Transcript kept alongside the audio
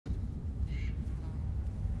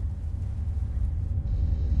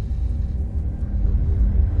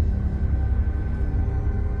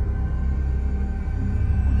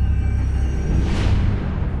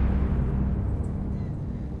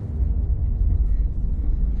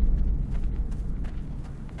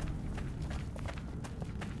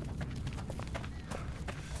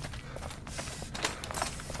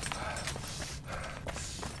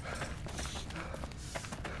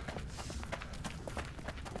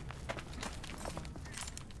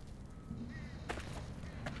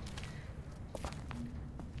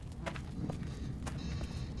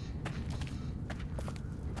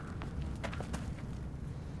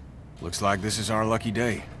Looks like this is our lucky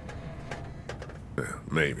day. Yeah,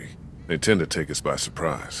 maybe. They tend to take us by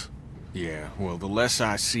surprise. Yeah, well, the less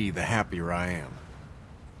I see, the happier I am.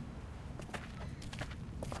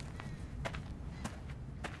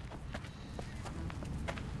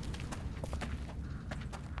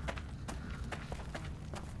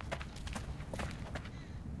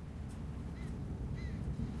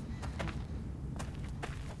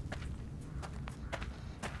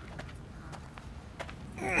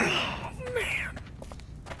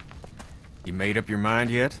 You made up your mind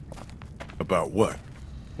yet? About what?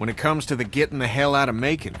 When it comes to the getting the hell out of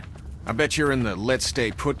Macon, I bet you're in the let's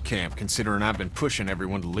stay put camp, considering I've been pushing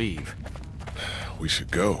everyone to leave. We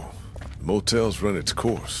should go. The motel's run its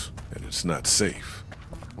course, and it's not safe.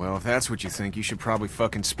 Well, if that's what you think, you should probably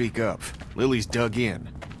fucking speak up. Lily's dug in.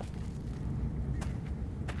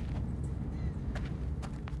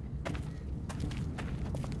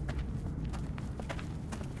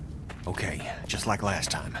 Okay, just like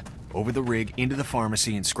last time. Over the rig, into the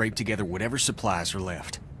pharmacy, and scrape together whatever supplies are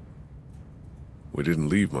left. We didn't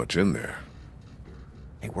leave much in there.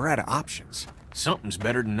 Hey, we're out of options. Something's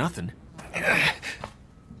better than nothing.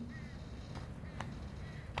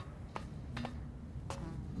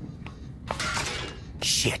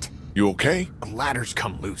 Shit. You okay? The ladder's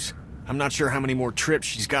come loose. I'm not sure how many more trips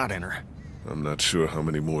she's got in her. I'm not sure how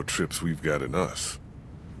many more trips we've got in us.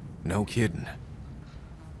 No kidding.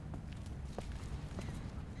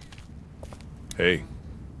 Hey.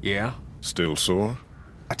 Yeah? Still sore?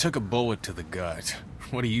 I took a bullet to the gut.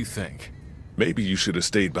 What do you think? Maybe you should have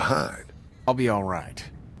stayed behind. I'll be all right.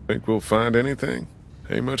 Think we'll find anything?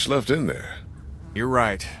 Ain't much left in there. You're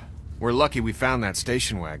right. We're lucky we found that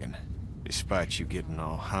station wagon. Despite you getting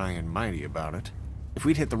all high and mighty about it. If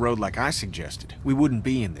we'd hit the road like I suggested, we wouldn't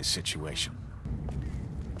be in this situation.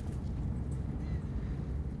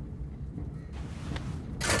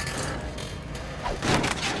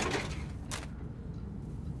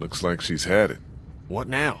 Looks like she's had it. What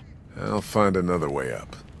now? I'll find another way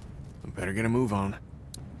up. I better get a move on.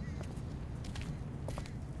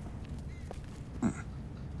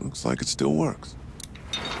 Looks like it still works.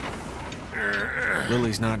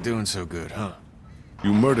 Lily's not doing so good, huh?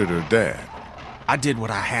 You murdered her dad. I did what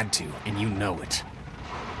I had to, and you know it.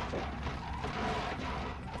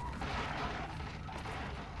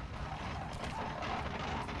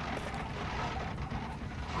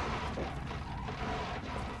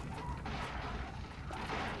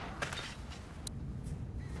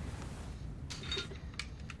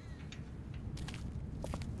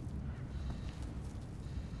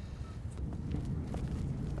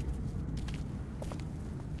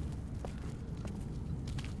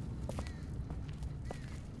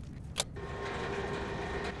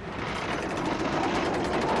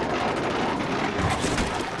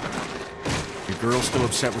 Girl still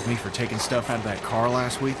upset with me for taking stuff out of that car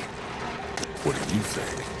last week? What do you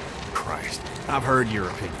think? Christ, I've heard your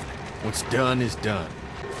opinion. What's done is done.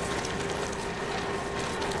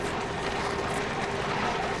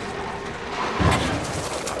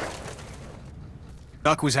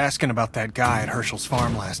 Duck was asking about that guy at Herschel's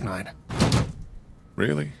farm last night.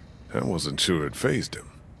 Really? I wasn't sure it fazed him.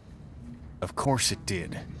 Of course it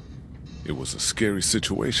did. It was a scary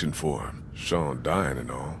situation for him, Sean dying and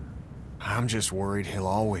all. I'm just worried he'll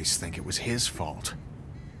always think it was his fault.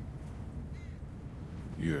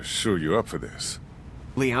 You're sure you're up for this?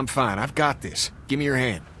 Lee, I'm fine. I've got this. Give me your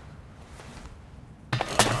hand.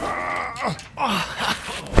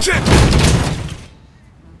 Shit!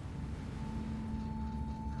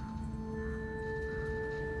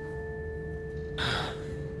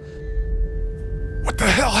 What the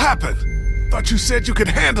hell happened? Thought you said you could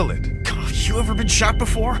handle it. You ever been shot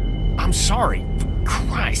before? I'm sorry.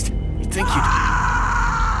 Christ. You think you'd...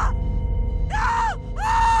 No!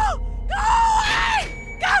 No! Go away!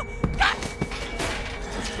 Go! Go!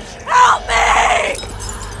 Help me!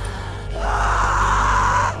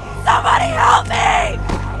 Somebody help me!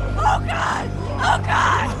 Oh God! Oh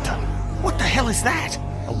God! What the hell is that?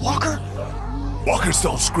 A walker? Walkers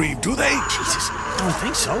don't scream, do they? Jesus, I don't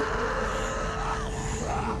think so.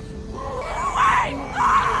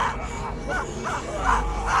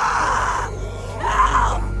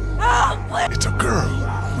 It's a girl.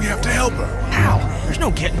 We have to help her. How? There's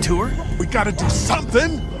no getting to her. We gotta do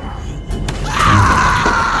something.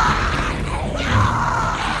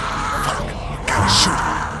 Fuck. Gotta shoot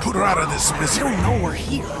her. Put her out of this They misery. don't know we're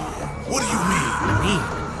here. What do you mean? I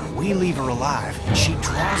mean, we leave her alive, and she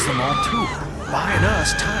draws them all to her, buying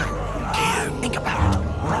us time. Again. Think about it.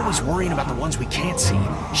 We're always worrying about the ones we can't see.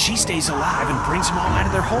 She stays alive and brings them all out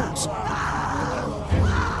of their holes.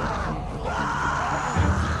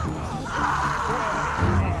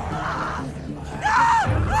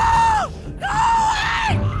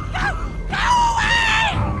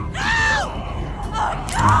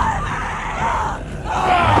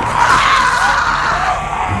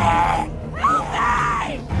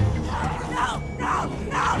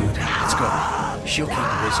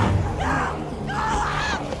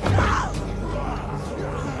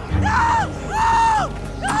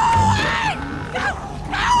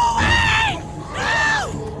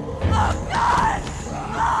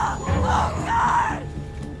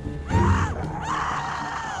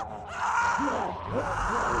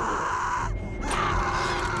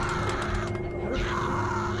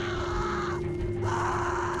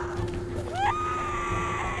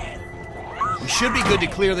 We should be good to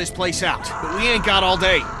clear this place out, but we ain't got all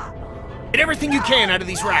day. Get everything you can out of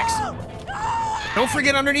these racks. Don't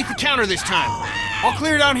forget underneath the counter this time. I'll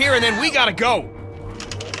clear down here and then we gotta go.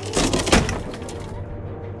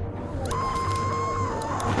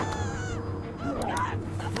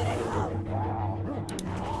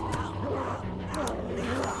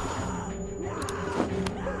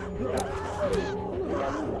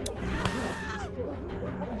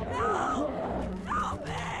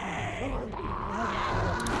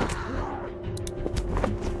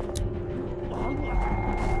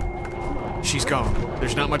 She's gone.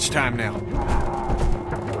 There's not much time now.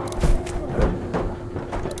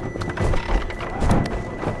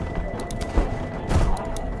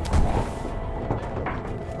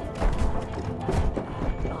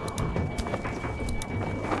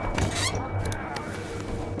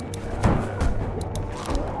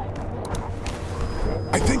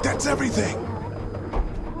 I think that's everything.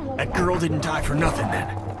 That girl didn't die for nothing then.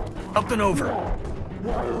 Up and over.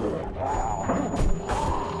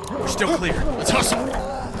 We're still clear. Let's hustle.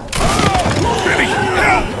 Benny,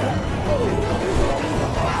 help!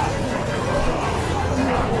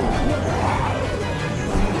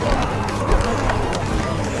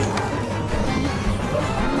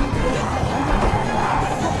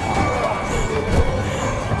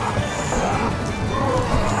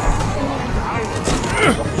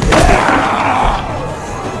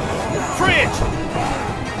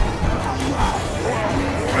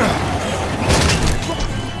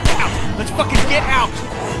 Let's fucking get out!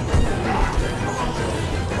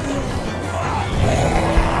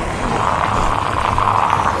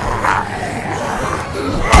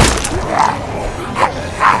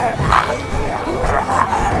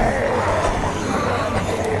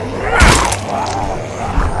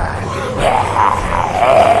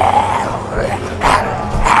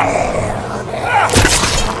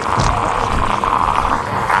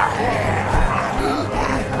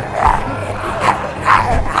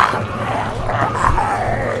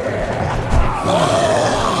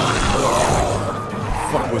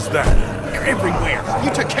 What was that? You're everywhere.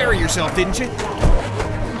 You took care of yourself, didn't you?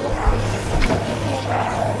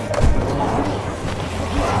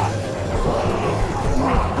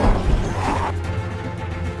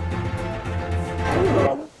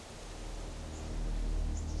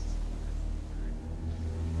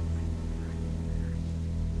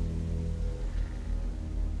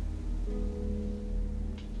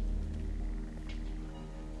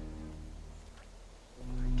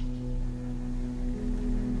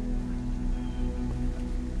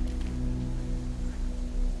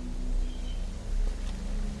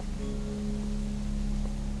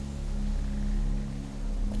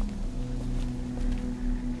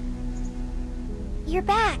 You're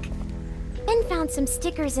back. Ben found some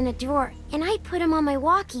stickers in a drawer, and I put them on my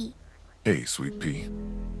walkie. Hey, Sweet Pea.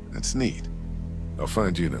 That's neat. I'll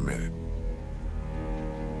find you in a minute.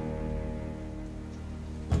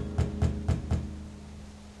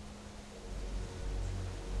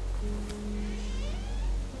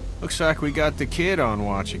 Looks like we got the kid on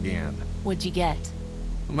watch again. What'd you get?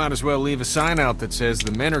 We might as well leave a sign out that says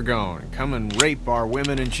the men are gone and come and rape our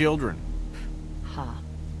women and children. Huh.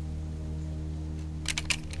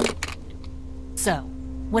 So,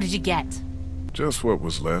 what did you get? Just what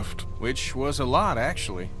was left. Which was a lot,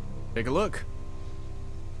 actually. Take a look.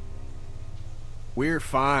 We're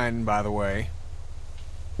fine, by the way.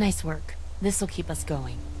 Nice work. This'll keep us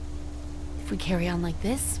going. If we carry on like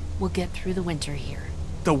this, we'll get through the winter here.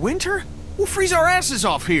 The winter? We'll freeze our asses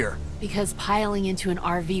off here. Because piling into an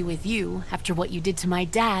RV with you, after what you did to my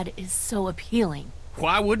dad, is so appealing.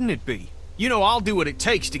 Why wouldn't it be? You know I'll do what it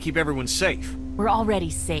takes to keep everyone safe. We're already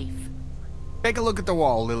safe. Take a look at the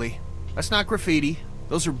wall, Lily. That's not graffiti.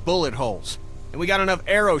 Those are bullet holes. And we got enough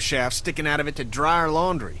arrow shafts sticking out of it to dry our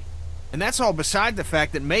laundry. And that's all beside the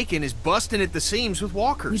fact that Macon is busting at the seams with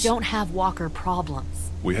walkers. We don't have walker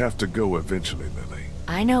problems. We have to go eventually, Lily.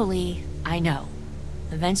 I know, Lee. I know.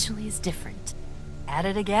 Eventually is different. At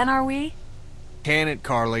it again, are we? Can it,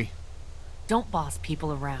 Carly? Don't boss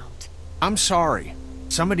people around. I'm sorry.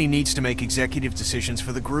 Somebody needs to make executive decisions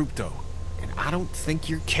for the group, though. And I don't think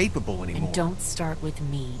you're capable anymore. And don't start with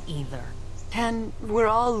me, either. And we're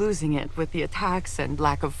all losing it with the attacks and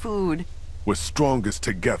lack of food. We're strongest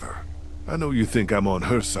together. I know you think I'm on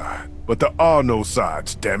her side, but there are no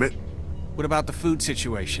sides, damn it. What about the food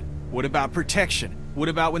situation? What about protection? What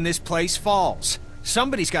about when this place falls?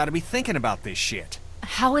 Somebody's got to be thinking about this shit.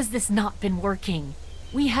 How has this not been working?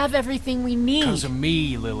 We have everything we need. Because of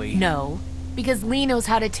me, Lily. No, because Lee knows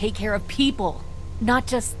how to take care of people, not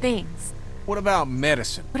just things. What about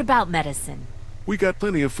medicine? What about medicine? We got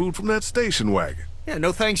plenty of food from that station wagon. Yeah,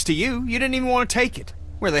 no thanks to you. You didn't even want to take it.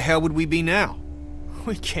 Where the hell would we be now?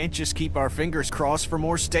 We can't just keep our fingers crossed for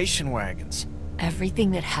more station wagons.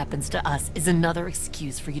 Everything that happens to us is another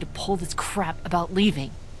excuse for you to pull this crap about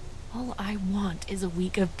leaving. All I want is a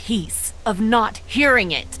week of peace, of not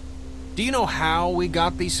hearing it. Do you know how we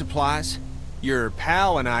got these supplies? Your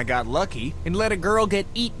pal and I got lucky and let a girl get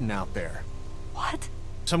eaten out there. What?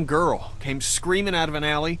 Some girl came screaming out of an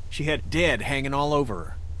alley. She had dead hanging all over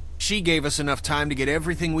her. She gave us enough time to get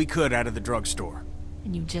everything we could out of the drugstore.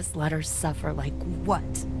 And you just let her suffer like what?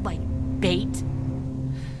 Like bait?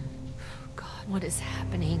 God, what is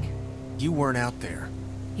happening? You weren't out there.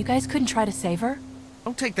 You guys couldn't try to save her?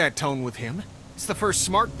 Don't take that tone with him. It's the first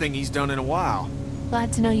smart thing he's done in a while.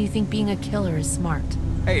 Glad to know you think being a killer is smart.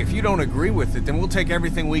 Hey, if you don't agree with it, then we'll take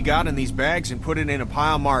everything we got in these bags and put it in a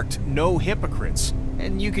pile marked "No Hypocrites,"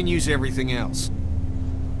 and you can use everything else.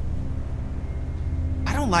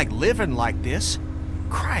 I don't like living like this.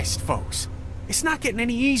 Christ, folks. It's not getting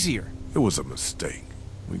any easier. It was a mistake.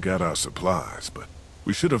 We got our supplies, but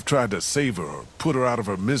we should have tried to save her or put her out of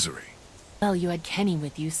her misery. Well, you had Kenny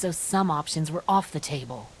with you, so some options were off the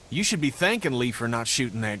table. You should be thanking Lee for not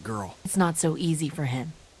shooting that girl. It's not so easy for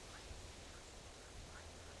him.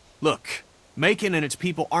 Look, Macon and its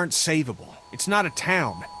people aren't savable. It's not a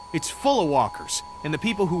town. It's full of walkers, and the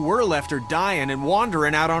people who were left are dying and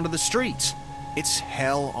wandering out onto the streets. It's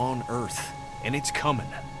hell on earth, and it's coming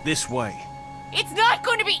this way. It's not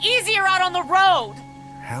going to be easier out on the road!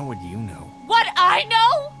 How would you know? What I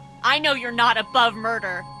know? I know you're not above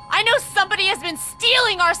murder. I know somebody has been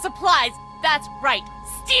stealing our supplies. That's right,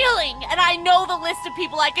 stealing! And I know the list of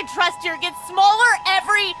people I can trust here gets smaller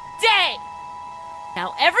every day!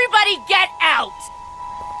 Now everybody get out!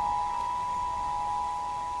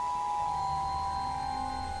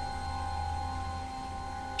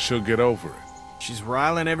 She'll get over it. She's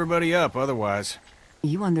riling everybody up otherwise.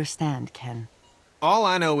 You understand, Ken. All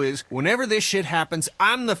I know is, whenever this shit happens,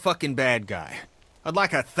 I'm the fucking bad guy. I'd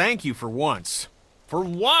like a thank you for once. For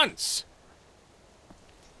once!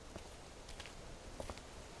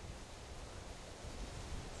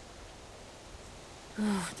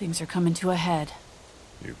 Things are coming to a head.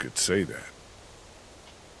 You could say that.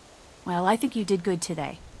 Well, I think you did good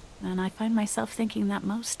today. And I find myself thinking that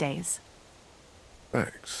most days.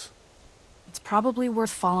 Thanks. It's probably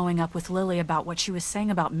worth following up with Lily about what she was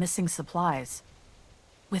saying about missing supplies.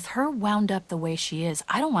 With her wound up the way she is,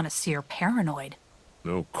 I don't want to see her paranoid.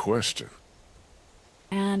 No question.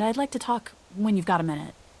 And I'd like to talk when you've got a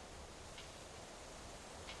minute.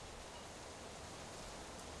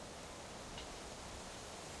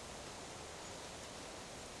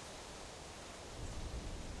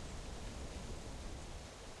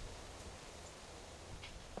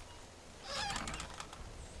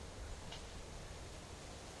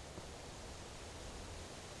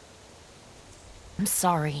 I'm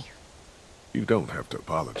sorry. You don't have to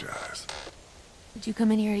apologize. Did you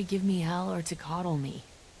come in here to give me hell or to coddle me?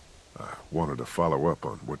 I wanted to follow up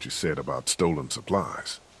on what you said about stolen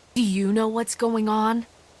supplies. Do you know what's going on?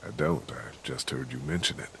 I don't. I just heard you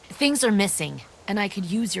mention it. Things are missing, and I could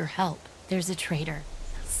use your help. There's a traitor.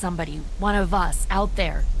 Somebody, one of us, out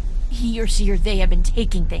there. He or she or they have been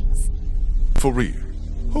taking things. For real?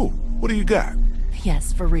 Who? What do you got?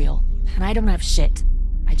 Yes, for real. And I don't have shit.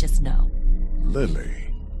 I just know.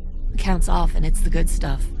 Lily. Counts off and it's the good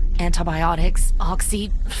stuff. Antibiotics,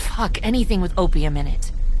 oxy, fuck, anything with opium in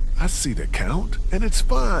it. I see the count, and it's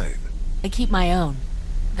fine. I keep my own.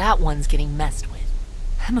 That one's getting messed with.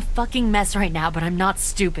 I'm a fucking mess right now, but I'm not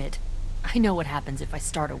stupid. I know what happens if I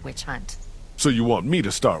start a witch hunt. So you want me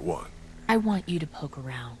to start one? I want you to poke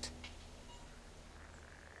around.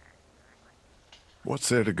 What's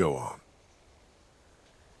there to go on?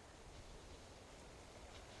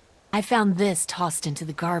 I found this tossed into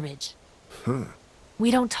the garbage. Huh. We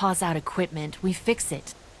don't toss out equipment, we fix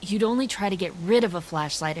it. You'd only try to get rid of a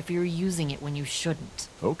flashlight if you were using it when you shouldn't.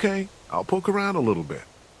 Okay, I'll poke around a little bit.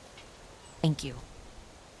 Thank you.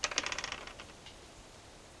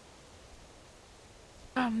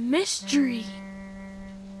 A mystery.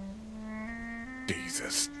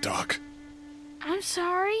 Jesus, Doc. I'm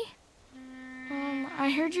sorry. I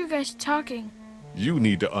heard you guys talking. You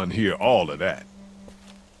need to unhear all of that.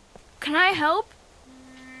 Can I help?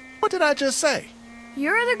 What did I just say?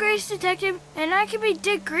 You're the Grace detective, and I can be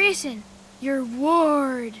Dick Grayson, your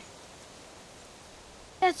ward.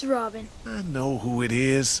 That's Robin. I know who it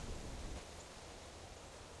is.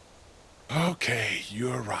 Okay,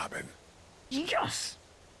 you're Robin. Yes.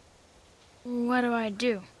 What do I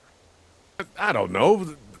do? I don't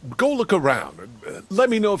know. Go look around.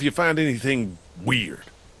 Let me know if you find anything weird.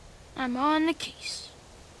 I'm on the case.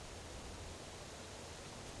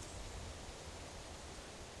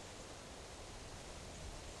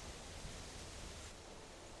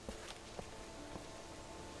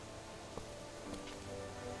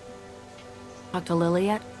 Talk to Lily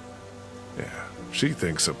yet? Yeah, she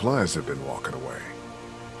thinks supplies have been walking away.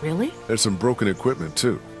 Really? There's some broken equipment,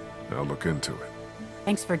 too. I'll look into it.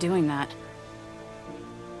 Thanks for doing that.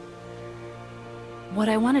 What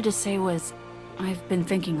I wanted to say was, I've been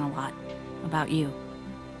thinking a lot about you.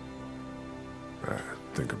 I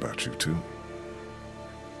think about you, too.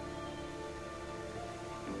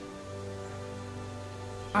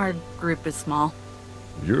 Our group is small.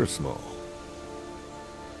 You're small.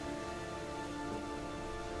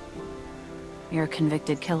 You're a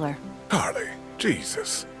convicted killer. Harley,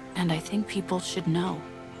 Jesus. And I think people should know.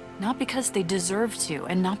 Not because they deserve to,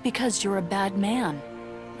 and not because you're a bad man.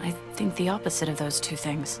 I think the opposite of those two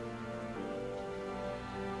things.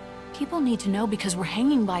 People need to know because we're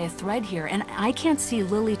hanging by a thread here, and I can't see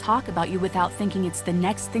Lily talk about you without thinking it's the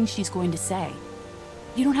next thing she's going to say.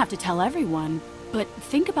 You don't have to tell everyone, but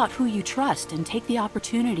think about who you trust and take the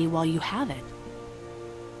opportunity while you have it.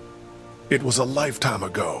 It was a lifetime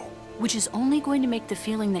ago. Which is only going to make the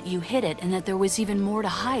feeling that you hid it and that there was even more to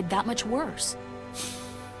hide that much worse.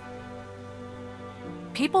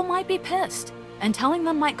 People might be pissed, and telling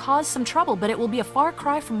them might cause some trouble, but it will be a far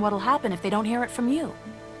cry from what'll happen if they don't hear it from you.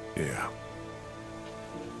 Yeah.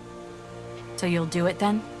 So you'll do it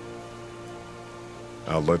then?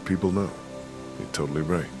 I'll let people know. You're totally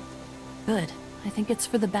right. Good. I think it's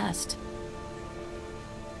for the best.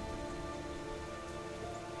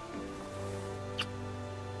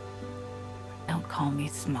 Don't call me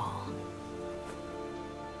small.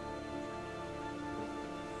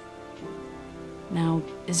 Now,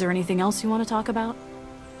 is there anything else you want to talk about?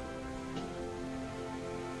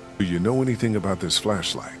 Do you know anything about this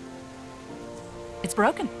flashlight? It's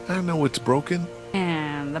broken. I know it's broken.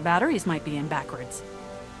 And the batteries might be in backwards.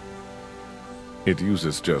 It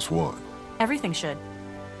uses just one. Everything should.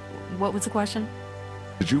 What was the question?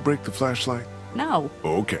 Did you break the flashlight? No.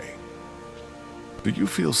 Okay. Do you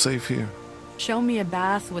feel safe here? Show me a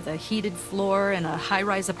bath with a heated floor in a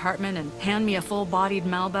high-rise apartment and hand me a full-bodied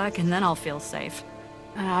Malbec and then I'll feel safe.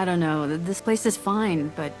 I don't know. This place is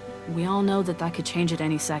fine, but we all know that could change at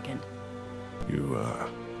any second. You,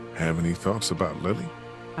 have any thoughts about Lily?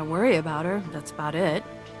 I worry about her, that's about it.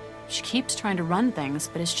 She keeps trying to run things,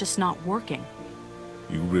 but it's just not working.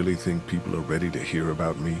 You really think people are ready to hear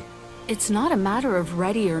about me? It's not a matter of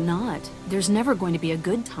ready or not. There's never going to be a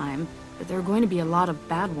good time, but there are going to be a lot of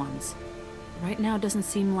bad ones. Right now doesn't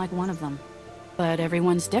seem like one of them. But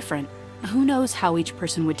everyone's different. Who knows how each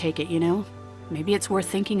person would take it, you know? Maybe it's worth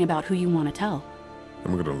thinking about who you want to tell.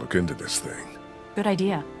 I'm gonna look into this thing. Good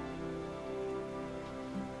idea.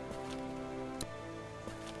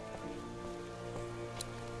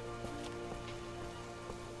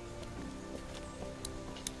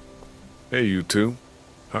 Hey, you two.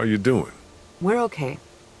 How you doing? We're okay.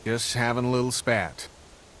 Just having a little spat.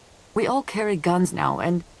 We all carry guns now,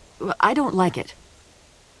 and I don't like it.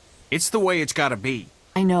 It's the way it's gotta be.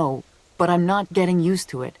 I know, but I'm not getting used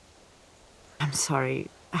to it. I'm sorry.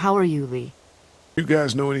 How are you, Lee? You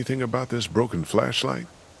guys know anything about this broken flashlight?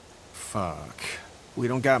 Fuck. We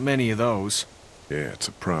don't got many of those. Yeah, it's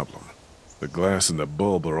a problem. The glass and the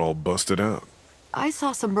bulb are all busted out. I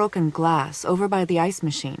saw some broken glass over by the ice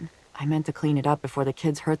machine. I meant to clean it up before the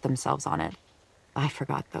kids hurt themselves on it. I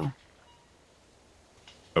forgot, though.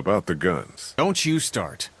 About the guns. Don't you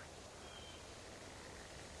start.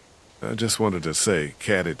 I just wanted to say,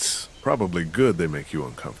 Kat, it's probably good they make you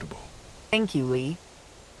uncomfortable. Thank you, Lee.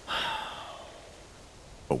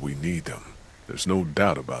 But we need them. There's no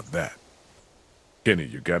doubt about that. Kenny,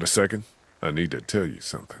 you got a second? I need to tell you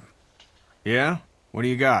something. Yeah? What do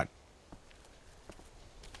you got?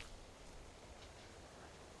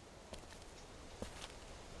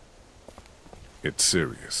 It's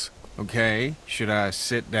serious. Okay, should I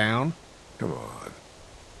sit down? Come on.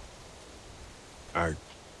 I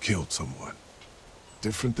killed someone.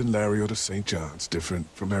 Different than Larry or the St. John's. Different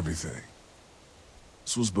from everything.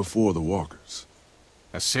 This was before the Walkers.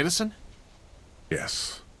 A citizen?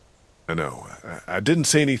 Yes. I know. I didn't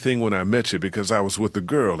say anything when I met you because I was with the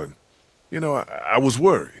girl and, you know, I was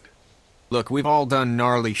worried. Look, we've all done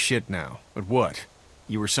gnarly shit now. But what?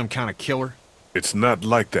 You were some kind of killer? It's not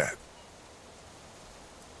like that.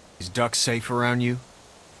 Is Duck safe around you?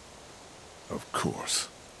 Of course.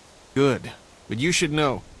 Good. But you should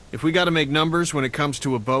know, if we gotta make numbers when it comes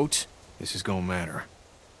to a boat, this is gonna matter.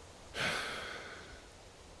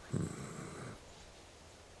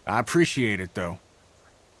 I appreciate it, though.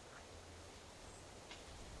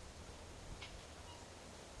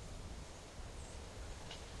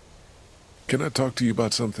 Can I talk to you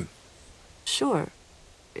about something? Sure.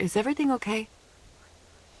 Is everything okay?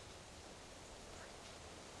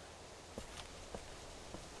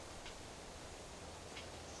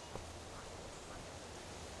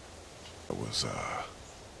 I was,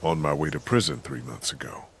 on my way to prison 3 months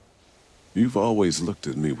ago. You've always looked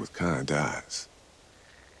at me with kind eyes.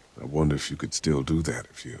 I wonder if you could still do that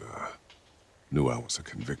if you, knew I was a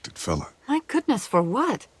convicted felon. My goodness, for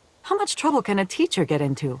what? How much trouble can a teacher get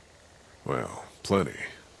into? Well, plenty.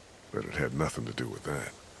 But it had nothing to do with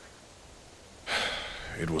that.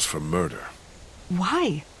 It was for murder.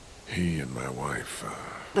 Why? He and my wife,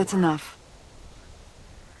 That's enough.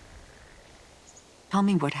 Tell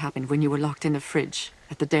me what happened when you were locked in the fridge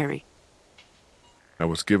at the dairy. I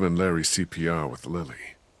was giving Larry CPR with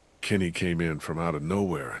Lily. Kenny came in from out of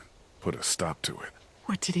nowhere and put a stop to it.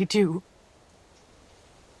 What did he do?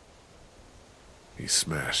 He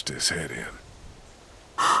smashed his head in.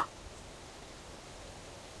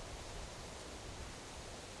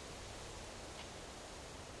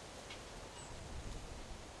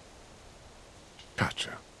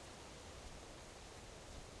 Gotcha.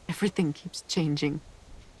 Everything keeps changing.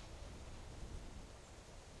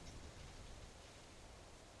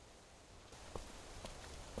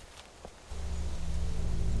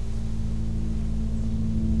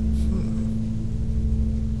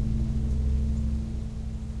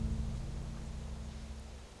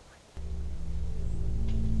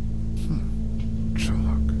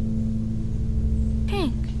 Chalk.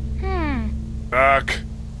 Pink. Doc.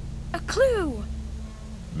 A clue.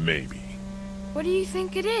 Maybe. What do you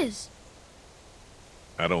think it is?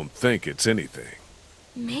 I don't think it's anything.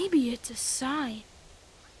 Maybe it's a sign.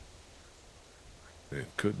 It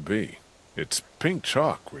could be. It's pink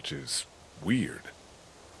chalk, which is weird.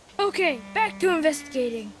 Okay, back to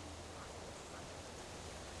investigating.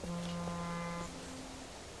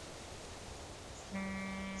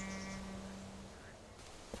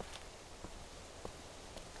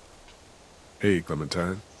 Hey,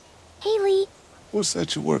 Clementine. Haley, What's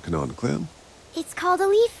that you're working on, Clem? it's called a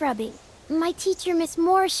leaf rubbing. My teacher, Miss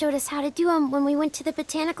Moore, showed us how to do them when we went to the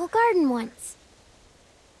botanical garden once.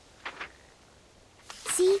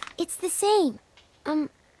 See, it's the same.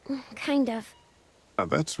 Kind of. Now,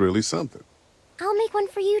 that's really something. I'll make one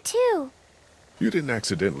for you, too. You didn't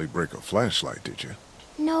accidentally break a flashlight, did you?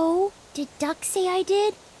 No, did Duck say I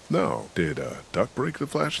did? No. Did, Duck break the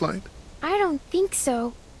flashlight? I don't think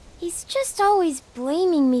so. He's just always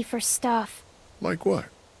blaming me for stuff. Like what?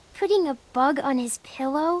 Putting a bug on his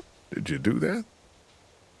pillow? Did you do that?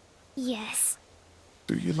 Yes.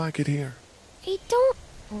 Do you like it here? I don't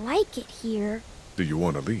like it here. Do you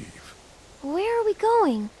want to leave? Where are we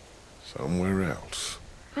going? Somewhere else.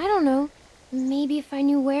 I don't know. Maybe if I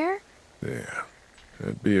knew where? Yeah.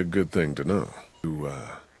 That'd be a good thing to know.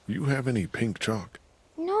 You have any pink chalk?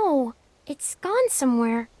 No, it's gone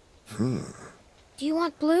somewhere. Do you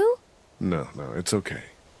want blue? No, it's okay.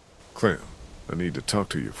 Clem, I need to talk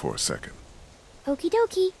to you for a second. Okie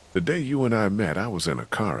dokie. The day you and I met, I was in a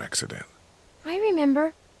car accident. I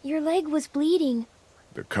remember. Your leg was bleeding.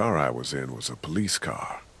 The car I was in was a police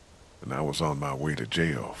car, and I was on my way to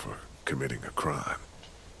jail for committing a crime.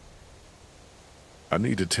 I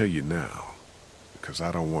need to tell you now, because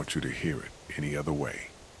I don't want you to hear it any other way.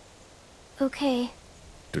 Okay.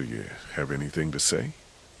 Do you have anything to say?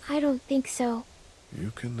 I don't think so.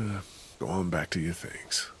 You can, go on back to your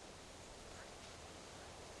things.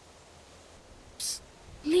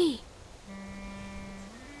 Lee.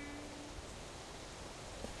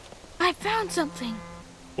 I found something.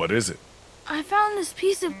 What is it? I found this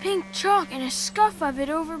piece of pink chalk and a scuff of it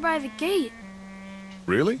over by the gate.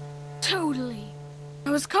 Really? Totally.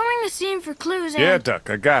 I was combing the scene for clues and... Yeah, Duck,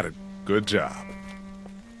 I got it. Good job.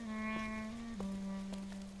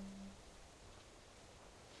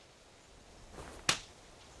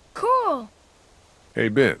 Cool. Hey,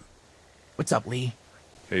 Ben. What's up, Lee?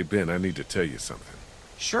 Hey, Ben, I need to tell you something.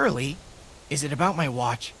 Surely. Is it about my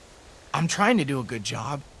watch? I'm trying to do a good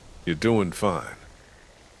job. You're doing fine.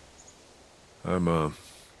 I'm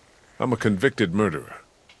a convicted murderer.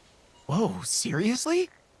 Whoa, seriously?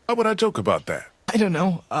 How would I joke about that? I don't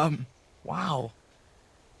know. Wow.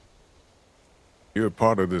 You're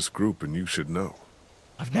part of this group and you should know.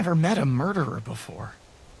 I've never met a murderer before.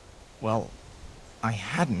 Well, I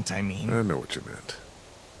hadn't, I mean. I know what you meant.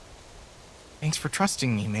 Thanks for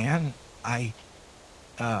trusting me, man.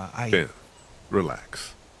 Ben,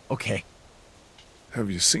 relax. Okay.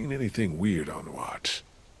 Have you seen anything weird on watch?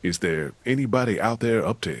 Is there anybody out there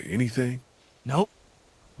up to anything? Nope.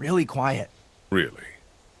 Really quiet. Really?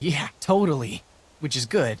 Yeah, totally. Which is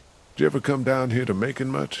good. Did you ever come down here to Macon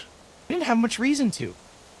much? I didn't have much reason to.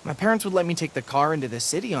 My parents would let me take the car into the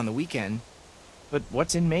city on the weekend. But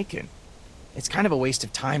what's in Macon? It's kind of a waste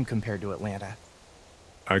of time compared to Atlanta.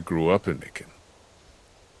 I grew up in Macon.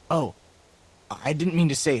 Oh, I didn't mean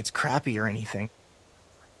to say it's crappy or anything.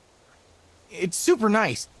 It's super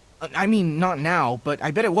nice. I mean, not now, but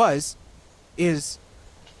I bet it was.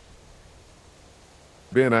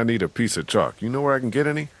 Ben, I need a piece of chalk. You know where I can get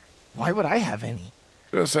any? Why would I have any?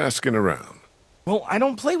 Just asking around. Well, I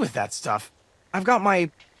don't play with that stuff. I've got my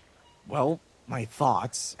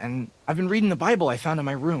thoughts, and I've been reading the Bible I found in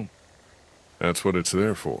my room. That's what it's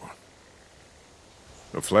there for.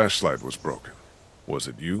 The flashlight was broken. Was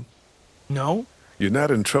it you? No? You're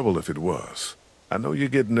not in trouble if it was. I know you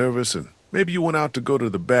get nervous and maybe you went out to go to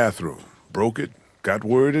the bathroom, broke it, got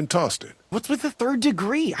word and tossed it. What's with the third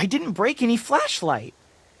degree? I didn't break any flashlight.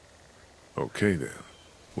 Okay then.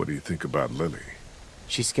 What do you think about Lily?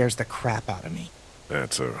 She scares the crap out of me.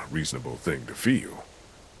 That's a reasonable thing to feel.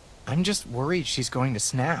 I'm just worried she's going to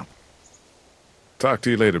snap. Talk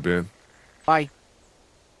to you later, Ben. Bye.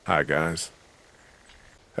 Hi, guys.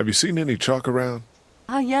 Have you seen any chalk around?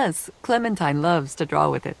 Ah, yes. Clementine loves to draw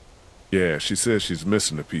with it. Yeah, she says she's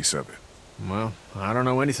missing a piece of it. Well, I don't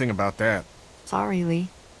know anything about that. Sorry, Lee.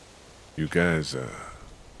 You guys,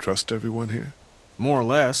 trust everyone here? More or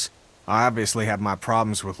less. I obviously have my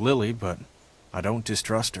problems with Lily, but I don't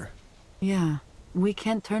distrust her. Yeah. We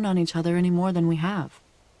can't turn on each other any more than we have.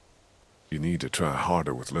 You need to try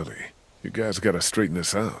harder with Lily. You guys gotta straighten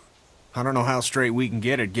this out. I don't know how straight we can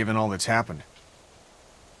get it given all that's happened.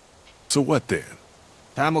 So what then?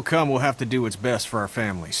 Time will come we'll have to do what's best for our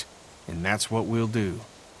families. And that's what we'll do.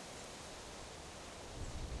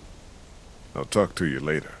 I'll talk to you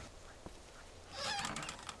later.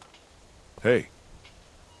 Hey,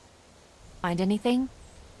 Find anything?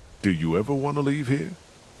 do you ever want to leave here?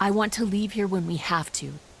 I want to leave here when we have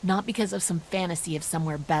to, not because of some fantasy of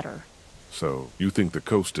somewhere better. So, you think the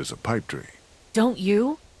coast is a pipe dream? Don't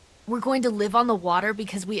you? We're going to live on the water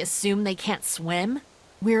because we assume they can't swim?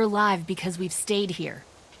 We're alive because we've stayed here.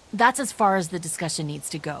 That's as far as the discussion needs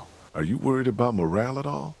to go. Are you worried about morale at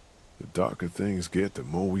all? The darker things get, the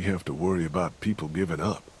more we have to worry about people giving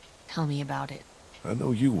up. Tell me about it. I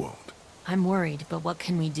know you won't. I'm worried, but what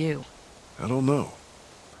can we do? I don't know.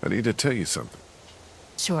 I need to tell you something.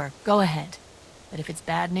 Sure, go ahead. But if it's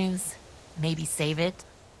bad news, maybe save it.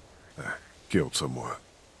 I killed someone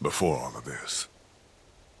before all of this.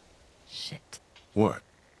 Shit. What?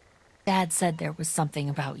 Dad said there was something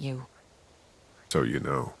about you. So you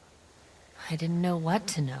know. I didn't know what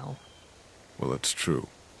to know. Well, it's true,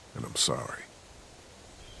 and I'm sorry.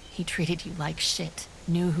 He treated you like shit,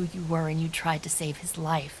 knew who you were, and you tried to save his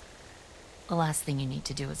life. The last thing you need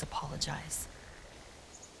to do is apologize.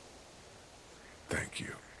 Thank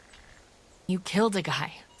you. You killed a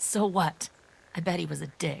guy. So what? I bet he was a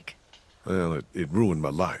dick. Well, it ruined my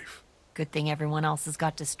life. Good thing everyone else's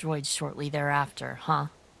got destroyed shortly thereafter, huh?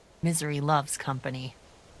 Misery loves company.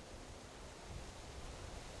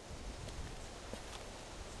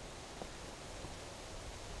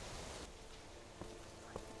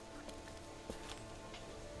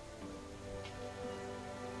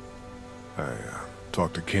 I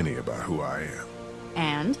talked to Kenny about who I am.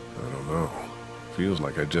 And? I don't know. Feels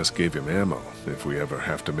like I just gave him ammo if we ever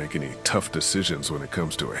have to make any tough decisions when it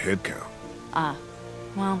comes to a head count.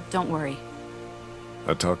 Well, don't worry.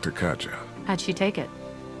 I talked to Katja. How'd she take it?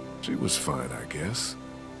 She was fine, I guess.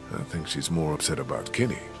 I think she's more upset about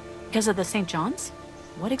Kenny. Because of the St. John's?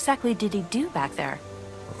 What exactly did he do back there?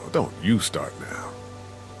 Oh, don't you start now.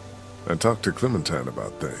 I talked to Clementine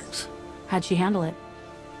about things. How'd she handle it?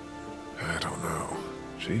 I don't know.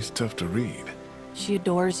 She's tough to read. She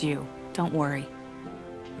adores you. Don't worry.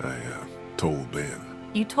 I told Ben.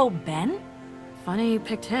 You told Ben? Funny you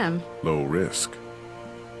picked him. Low risk.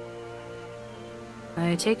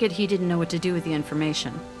 I take it he didn't know what to do with the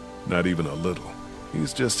information. Not even a little.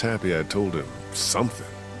 He's just happy I told him something.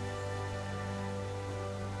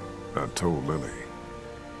 I told Lily.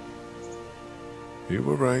 You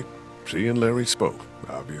were right. She and Larry spoke,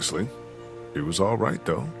 obviously. He was all right,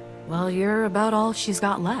 though. Well, you're about all she's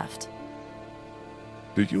got left.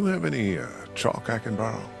 Do you have any chalk I can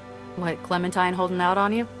borrow? What, Clementine holding out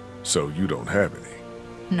on you? So you don't have any.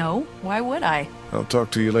 No, why would I? I'll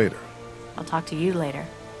talk to you later. I'll talk to you later.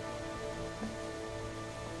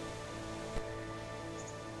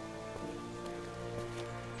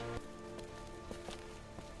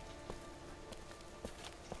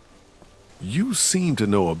 You seem to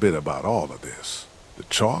know a bit about all of this. The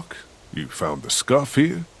chalk? You found the scuff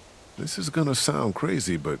here? This is gonna sound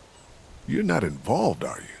crazy, but you're not involved,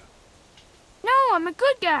 are you? No, I'm a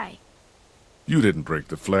good guy. You didn't break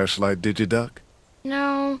the flashlight, did you, Duck?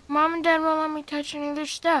 No, Mom and Dad won't let me touch any of their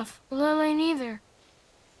stuff. Lily neither.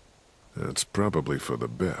 That's probably for the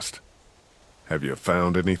best. Have you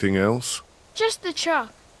found anything else? Just the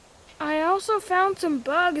chalk. I also found some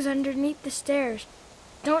bugs underneath the stairs.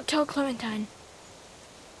 Don't tell Clementine.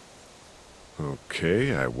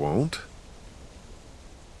 Okay, I won't.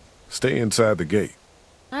 Stay inside the gate.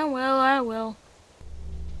 I will.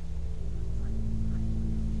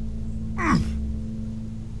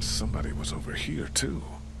 Somebody was over here, too.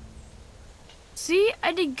 See,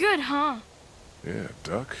 I did good, huh? Yeah,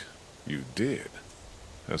 Duck, you did.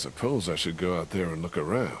 I suppose I should go out there and look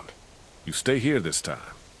around. You stay here this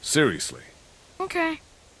time. Seriously. Okay.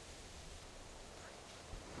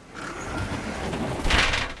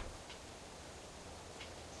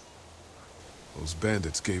 Those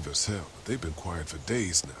bandits gave us hell, but they've been quiet for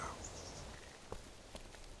days now.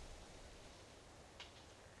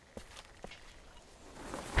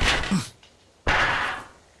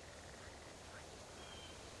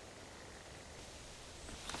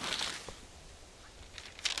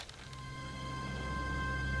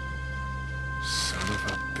 Son of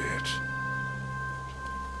a bitch.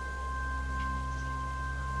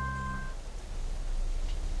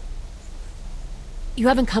 You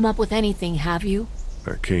haven't come up with anything, have you?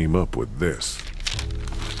 I came up with this.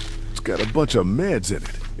 It's got a bunch of meds in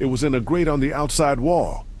it. It was in a grate on the outside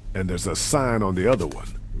wall, and there's a sign on the other one.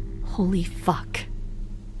 Holy fuck.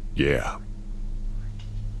 Yeah.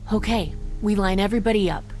 Okay, we line everybody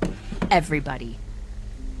up. Everybody.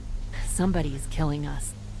 Somebody is killing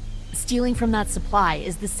us. Stealing from that supply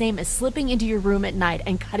is the same as slipping into your room at night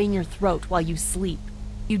and cutting your throat while you sleep.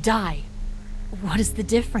 You die. What is the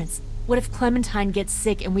difference? What if Clementine gets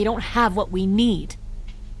sick and we don't have what we need?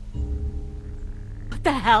 What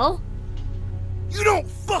the hell? You don't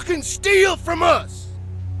fucking steal from us!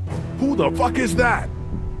 Who the fuck is that?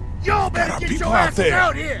 Y'all There better are get people your out asses there.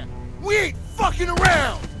 out here! We ain't fucking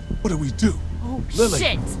around! What do we do? Oh, Lily.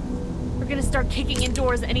 shit! We're gonna start kicking in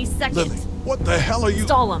doors any second. Lily, what the hell are you—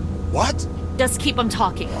 Stall him. What? Just keep him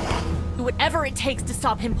talking. Do whatever it takes to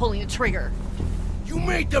stop him pulling the trigger. You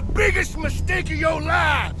made the biggest mistake of your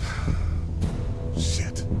life!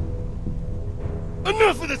 Shit.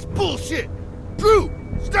 Enough of this bullshit! Drew,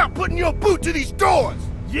 stop putting your boot to these doors!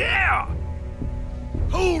 Yeah!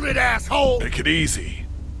 Hold it, asshole! Take it easy.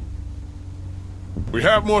 We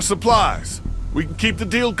have more supplies. We can keep the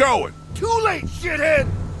deal going. Too late, shithead!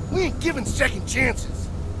 We ain't giving second chances.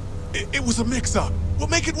 It was a mix-up. We'll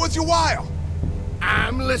make it worth your while.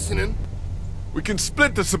 I'm listening. We can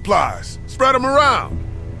split the supplies. Spread them around.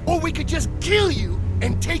 Or we could just kill you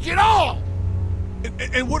and take it all!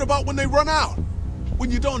 And what about when they run out? When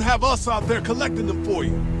you don't have us out there collecting them for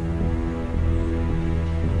you?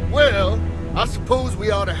 Well, I suppose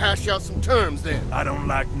we ought to hash out some terms then. I don't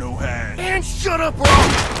like no hand. And shut up, or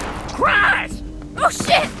I'll— Christ! Oh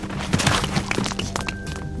shit!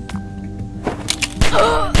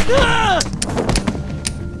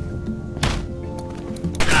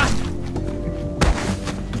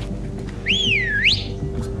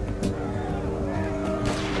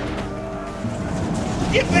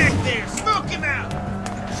 Get back there! Smoke him out!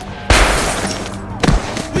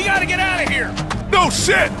 We gotta get out of here! No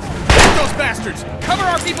shit! Get those bastards! Cover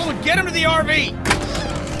our people and get them to the RV!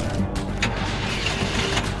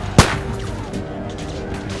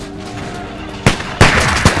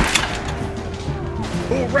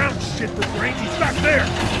 Go around, shit for brains. He's back there.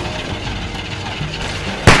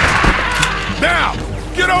 Now!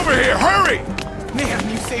 Get over here! Hurry! Man,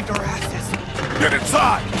 you saved our asses. Get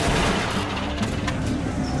inside!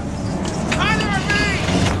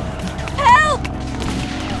 Help!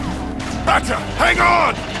 Gotcha! Hang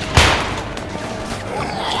on!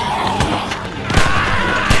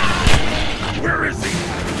 Where is he?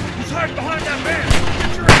 He's hiding behind that man.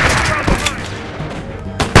 Get your ass around behind.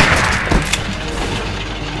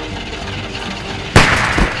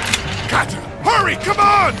 Gotcha! Hurry! Come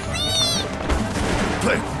on!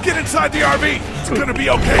 Cliff, get inside the RV! It's gonna be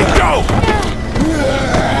okay. Go!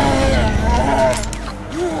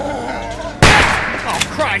 Oh,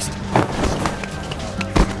 Christ!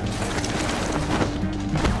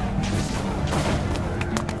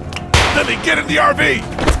 Lily, get in the RV!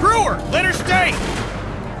 Screw her! Let her stay!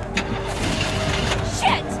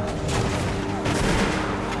 Shit!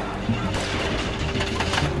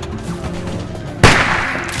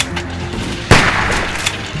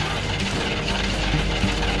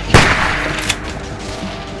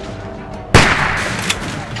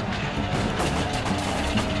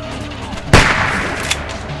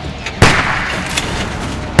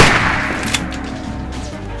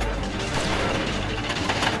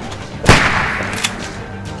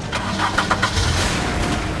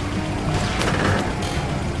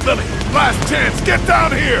 Lily, last chance, get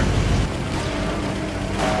down here!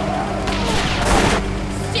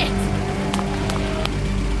 Shit!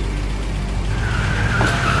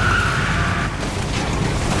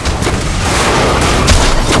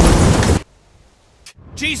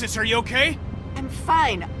 Jesus, are you okay? I'm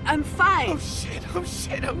fine. I'm fine. Oh shit, oh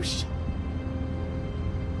shit, oh shit.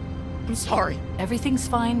 I'm sorry. Everything's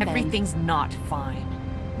fine, Ben. Everything's not fine.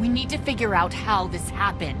 We need to figure out how this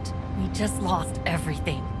happened. We just lost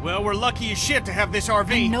everything. Well, we're lucky as shit to have this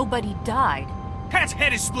RV. And nobody died. Pat's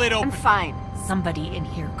head is split open. I'm fine. Somebody in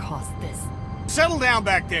here caused this. Settle down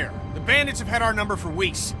back there. The bandits have had our number for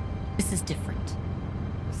weeks. This is different.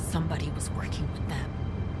 Somebody was working with them.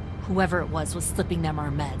 Whoever it was slipping them our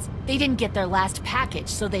meds. They didn't get their last package,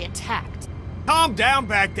 so they attacked. Calm down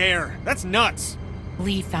back there. That's nuts.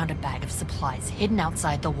 Lee found a bag of supplies hidden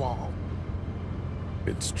outside the wall.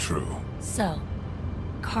 It's true. So,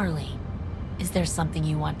 Carly, is there something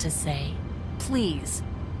you want to say? Please.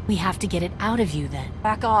 We have to get it out of you then.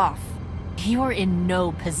 Back off. You're in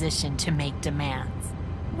no position to make demands.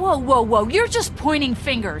 Whoa, whoa, whoa. You're just pointing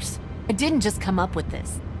fingers. I didn't just come up with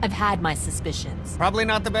this. I've had my suspicions. Probably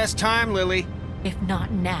not the best time, Lily. If not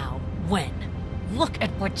now, when? Look at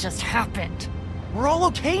what just happened. We're all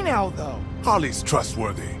okay now, though. Carly's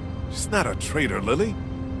trustworthy. She's not a traitor, Lily.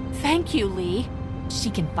 Thank you, Lee. She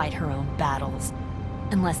can fight her own battles.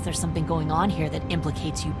 Unless there's something going on here that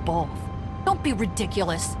implicates you both. Don't be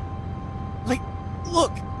ridiculous. Like,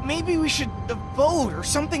 look, maybe we should vote or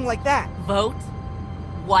something like that. Vote?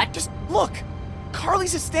 What? Just look.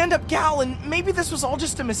 Carly's a stand-up gal, and maybe this was all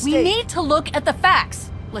just a mistake. We need to look at the facts.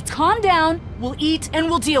 Let's calm down, we'll eat, and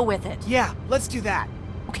we'll deal with it. Yeah, let's do that.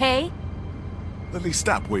 Okay? Lily,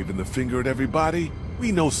 stop waving the finger at everybody.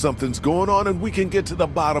 We know something's going on, and we can get to the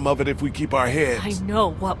bottom of it if we keep our heads. I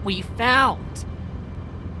know what we found.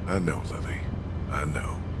 I know, Lily. I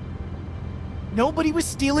know. Nobody was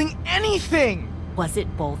stealing anything! Was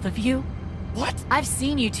it both of you? What? I've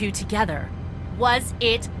seen you two together. Was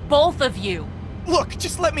it both of you? Look,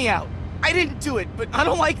 just let me out. I didn't do it, but I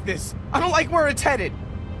don't like this. I don't like where it's headed.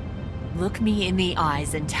 Look me in the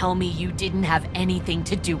eyes and tell me you didn't have anything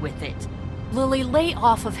to do with it. Lily, lay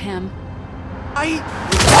off of him.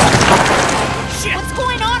 Shit! What's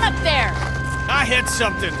going on up there? I hit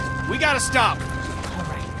something. We gotta stop. All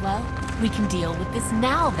right, well, we can deal with this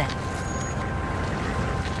now then.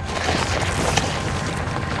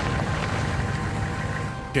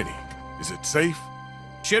 Kenny, is it safe?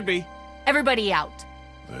 Should be. Everybody out.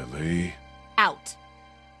 Lily. Out.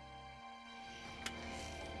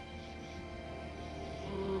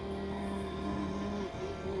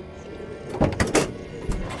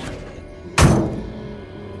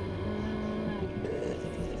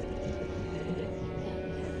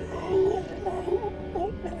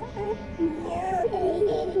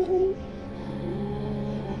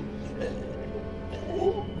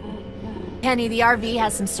 Kenny, the RV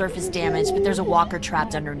has some surface damage, but there's a walker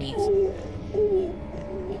trapped underneath.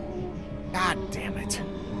 God damn it.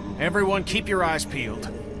 Everyone keep your eyes peeled.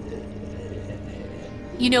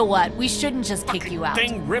 You know what? We shouldn't just kick you out.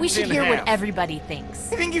 Thing ripped We should in hear half. what everybody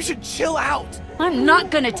thinks. I think you should chill out. I'm not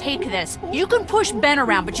gonna take this. You can push Ben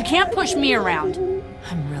around, but you can't push me around.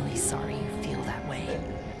 I'm really sorry you feel that way.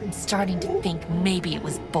 I'm starting to think maybe it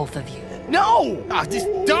was both of you. No! Ah, this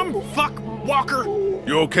dumb fuck Walker.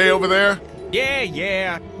 You okay over there?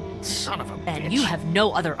 Yeah. Son of a Ben, bitch. you have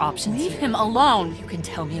no other options Leave here. him alone. You can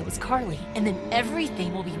tell me it was Carly, and then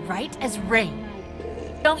everything will be right as rain.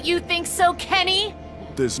 Don't you think so, Kenny?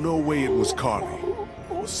 There's no way it was Carly.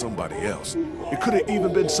 It was somebody else. It could have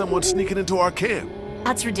even been someone sneaking into our camp.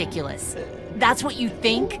 That's ridiculous. That's what you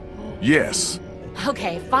think? Yes.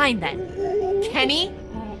 Okay, fine then. Kenny?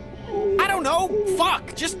 I don't know.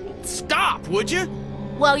 Fuck. Just stop, would you?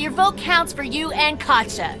 Well, your vote counts for you and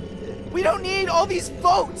Katja. We don't need all these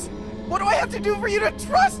votes. What do I have to do for you to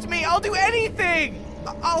trust me? I'll do anything.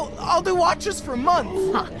 I'll do watches for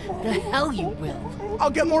months. Huh, the hell you will. I'll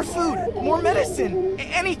get more food, more medicine,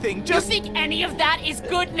 anything. Just You think any of that is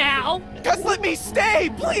good now? let me stay,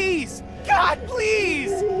 please. God,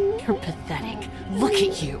 please. You're pathetic. Look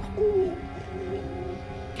at you.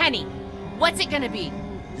 Kenny, what's it gonna be?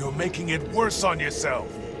 You're making it worse on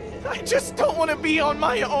yourself. I just don't want to be on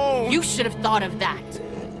my own. You should have thought of that.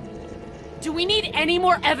 Do we need any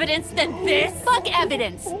more evidence than this? Fuck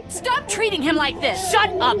evidence! Stop treating him like this! Shut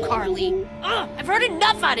up, Carly. Ugh, I've heard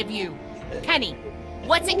enough out of you. Kenny,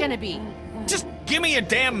 what's it gonna be? Just give me a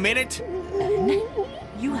damn minute.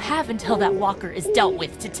 You have until that walker is dealt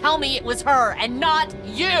with to tell me it was her and not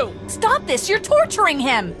you. Stop this! You're torturing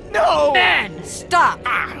him! No! Ben, Stop!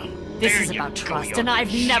 this There is you about go, trust, you and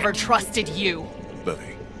I've shit. never trusted you.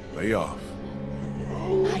 Lily, lay off.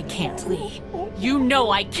 I can't, Lee. You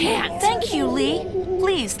know I can't. Thank you, Lee.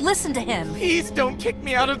 Please, listen to him. Please don't kick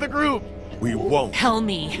me out of the group. We won't. Tell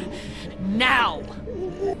me. Now.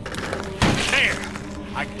 There!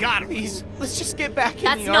 I got him. Please, let's just get back in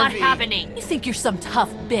That's the not RV. happening. You think you're some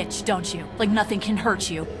tough bitch, don't you? Like nothing can hurt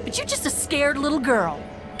you. But you're just a scared little girl.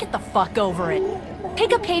 Get the fuck over it.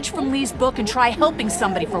 Take a page from Lee's book and try helping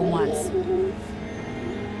somebody for once.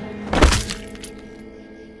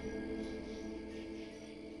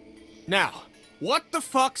 Now, what the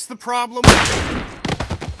fuck's the problem?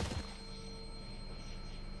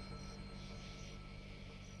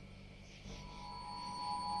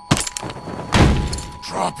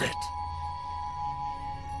 Drop it.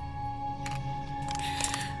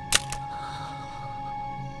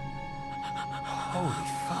 Holy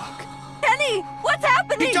fuck. Penny, what's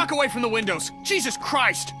happening? Hey, duck away from the windows! Jesus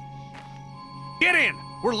Christ! Get in!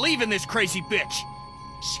 We're leaving this crazy bitch!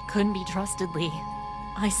 She couldn't be trusted, Lee.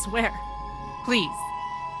 I swear. Please.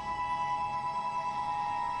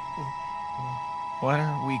 What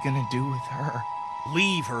are we gonna do with her?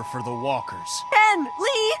 Leave her for the walkers. Pen,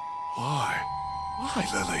 Lee! Why? Why,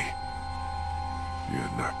 Lily?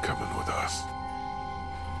 You're not coming with us.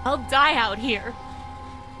 I'll die out here.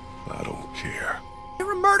 I don't care.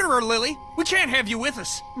 You're a murderer, Lily! We can't have you with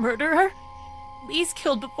us! Murderer? Lee's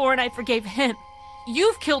killed before and I forgave him.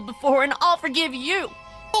 You've killed before and I'll forgive you.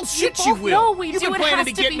 Bullshit, You you both will! know we You've do, been it planning has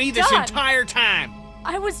to to get be me this done. entire time!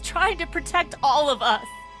 I was trying to protect all of us.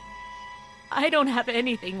 I don't have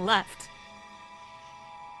anything left.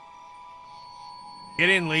 Get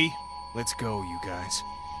in, Lee. Let's go, you guys.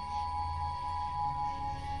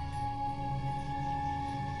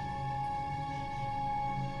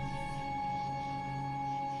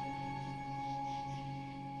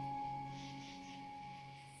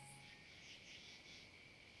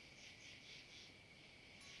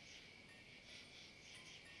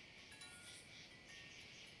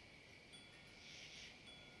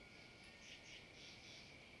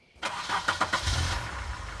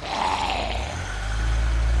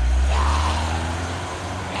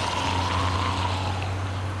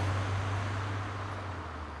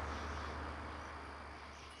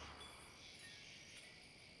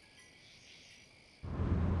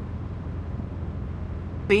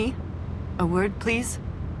 Lee, a word, please?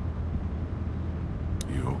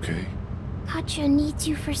 You okay? Katja needs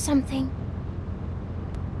you for something.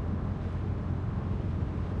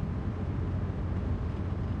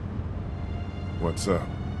 What's up?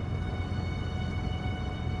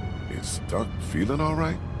 Is Duck feeling all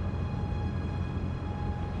right?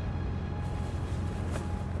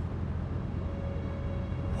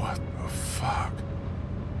 What the fuck?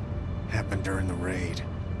 Happened during the raid.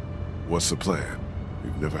 What's the plan?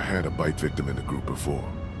 We've never had a bite victim in the group before.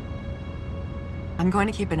 I'm going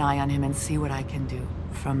to keep an eye on him and see what I can do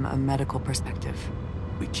from a medical perspective.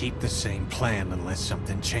 We keep the same plan unless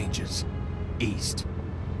something changes. East.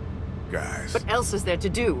 Guys, What else is there to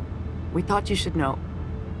do? We thought you should know.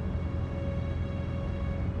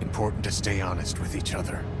 Important to stay honest with each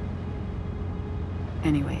other.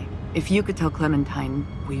 Anyway, if you could tell Clementine,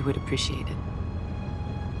 we would appreciate it.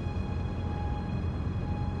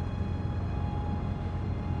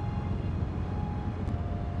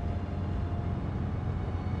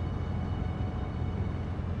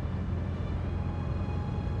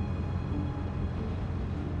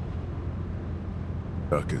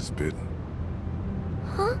 Duck is bitten.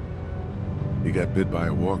 Huh? He got bit by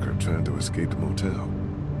a walker trying to escape the motel.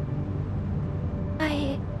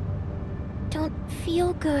 I don't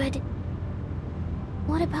feel good.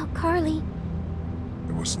 What about Carly?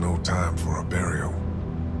 There was no time for a burial.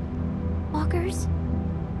 Walkers?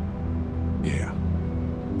 Yeah.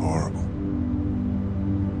 Horrible.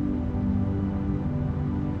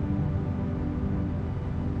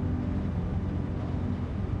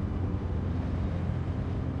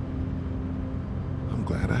 I'm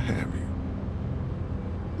glad I have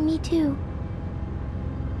you. Me too.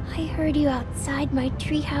 I heard you outside my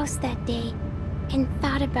treehouse that day and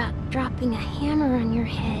thought about dropping a hammer on your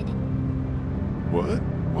head What?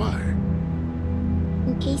 Why?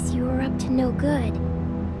 in case you were up to no good.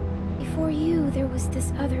 Before you, there was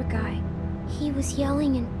this other guy. He was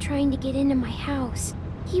yelling and trying to get into my house.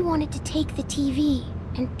 He wanted to take the TV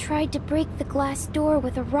and tried to break the glass door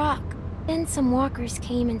with a rock. Then some walkers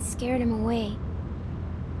came and scared him away.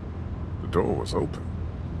 The door was open.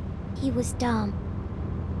 He was dumb.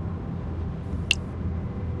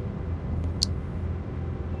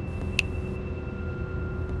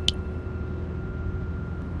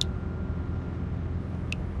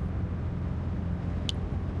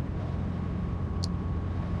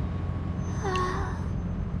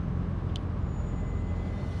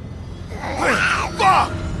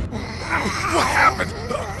 What happened?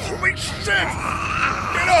 Holy shit!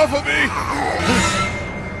 Get off of me!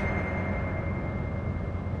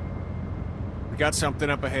 We got something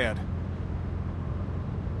up ahead.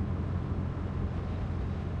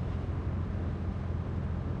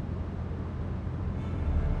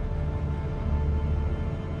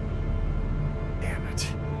 Damn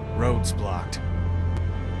it. Road's blocked.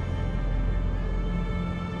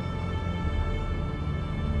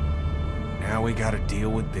 Now we gotta deal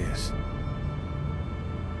with this.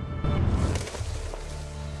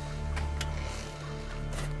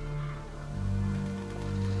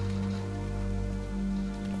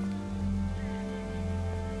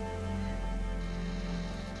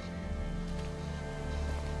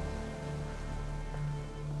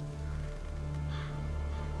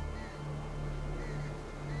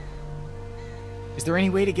 Is there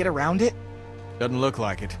any way to get around it? Doesn't look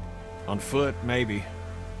like it. On foot, maybe.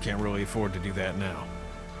 Can't really afford to do that now.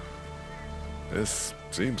 This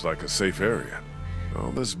seems like a safe area.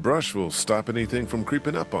 All this brush will stop anything from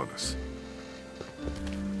creeping up on us.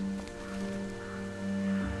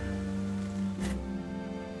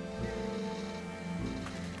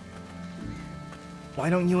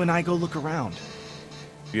 Why don't you and I go look around?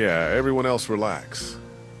 Yeah, everyone else relax.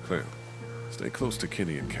 Clem, stay close to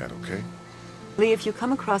Kenny and Kat, okay? Lee, if you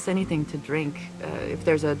come across anything to drink, if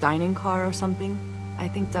there's a dining car or something, I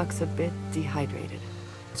think Duck's a bit dehydrated.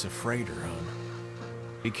 It's a freighter, hon.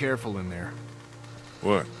 Be careful in there.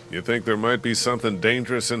 What, you think there might be something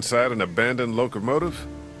dangerous inside an abandoned locomotive?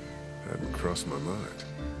 Hadn't crossed my mind.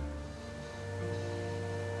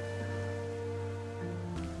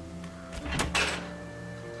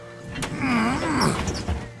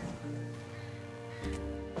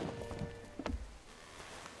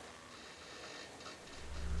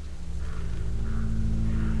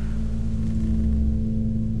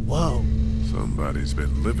 Whoa. Somebody's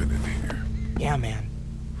been living in here. Yeah, man.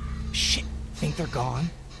 Shit. Think they're gone?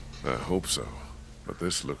 I hope so, but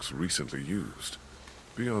this looks recently used.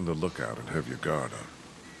 Be on the lookout and have your guard up.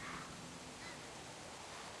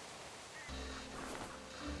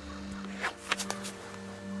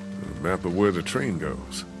 A map of where the train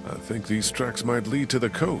goes. I think these tracks might lead to the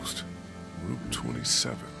coast. Route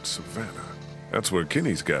 27, Savannah. That's where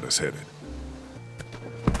Kenny's got us headed.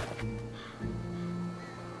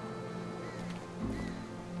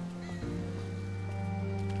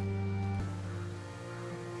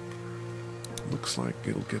 Looks like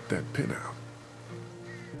it'll get that pin out.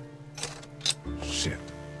 Shit.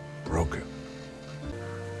 Broken.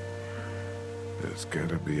 There's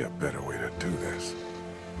gotta be a better way to do this.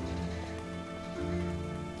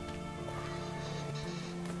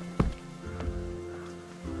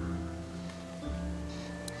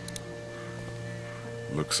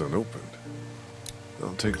 Looks unopened.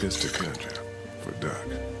 I'll take this to Kanja for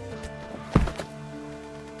Doug.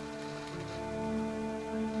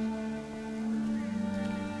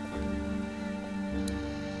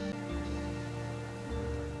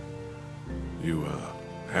 You,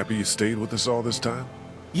 happy you stayed with us all this time?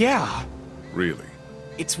 Yeah. Really?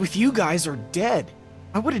 It's with you guys or dead.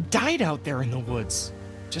 I would have died out there in the woods.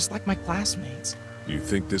 Just like my classmates. You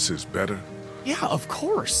think this is better? Yeah, of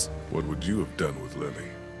course. What would you have done with Lily?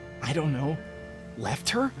 I don't know. Left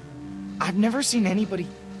her? I've never seen anybody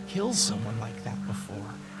kill someone like that before.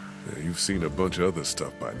 Yeah, you've seen a bunch of other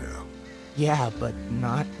stuff by now. Yeah, but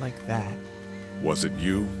not like that. Was it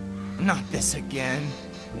you? Not this again.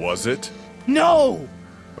 Was it? No!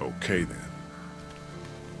 Okay, then.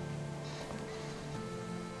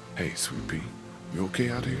 Hey, Sweet Pea. You okay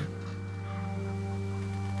out here?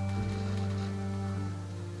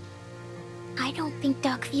 I don't think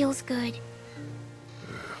Duck feels good.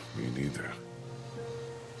 Me neither.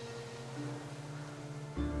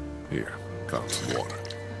 Here, found some water.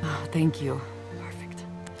 Oh, thank you. Perfect.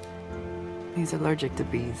 He's allergic to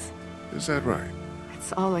bees. Is that right?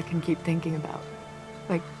 It's all I can keep thinking about.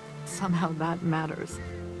 Like, somehow that matters.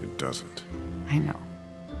 It doesn't. I know.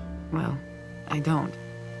 Well, I don't,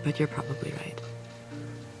 but you're probably right.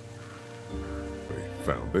 We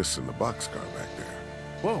found this in the boxcar back there.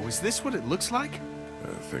 Whoa, is this what it looks like? I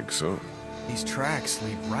think so. These tracks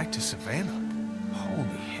lead right to Savannah.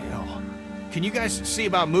 Holy hell. Can you guys see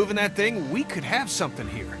about moving that thing? We could have something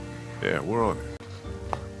here. Yeah, we're on it.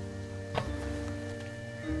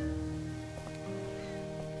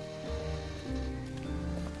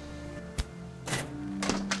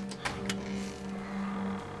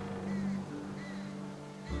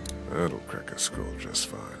 That'll crack a skull just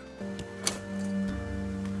fine.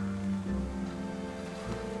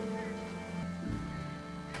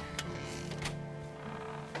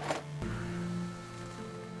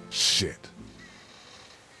 Shit.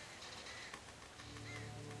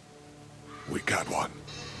 We got one.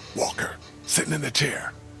 Walker, sitting in the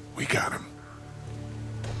chair. We got him.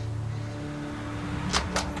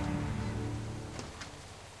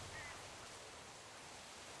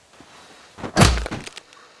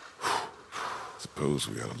 Suppose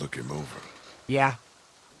we ought to look him over. Yeah.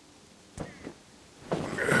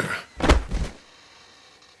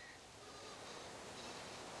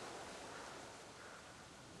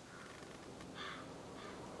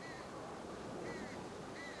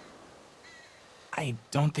 I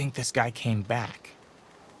don't think this guy came back.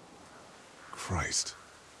 Christ.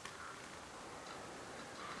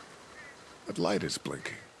 That light is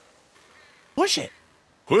blinking. Push it.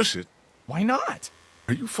 Push it? Why not?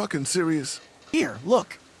 Are you fucking serious? Here,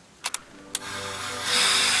 look.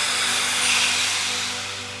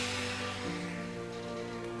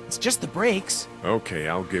 It's just the brakes. Okay,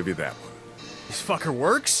 I'll give you that one. This fucker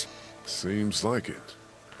works? Seems like it.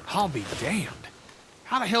 I'll be damned.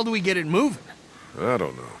 How the hell do we get it moving? I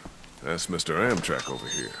don't know. That's Mr. Amtrak over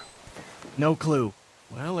here. No clue.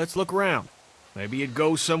 Well, let's look around. Maybe it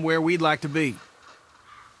goes somewhere we'd like to be.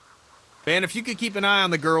 Ben, if you could keep an eye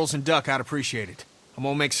on the girls and Duck, I'd appreciate it. I'm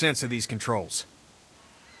gonna make sense of these controls.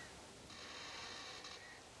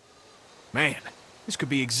 Man, this could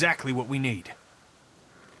be exactly what we need.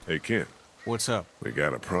 Hey, Ken. What's up? We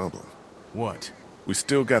got a problem. What? We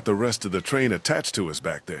still got the rest of the train attached to us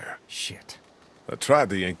back there. Shit. I tried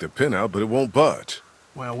to yank the pin out, but it won't budge.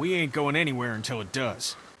 Well, we ain't going anywhere until it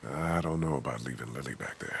does. I don't know about leaving Lily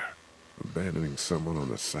back there. Abandoning someone on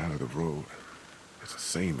the side of the road is the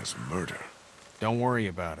same as murder. Don't worry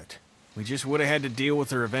about it. We just would have had to deal with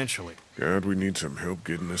her eventually. God, we need some help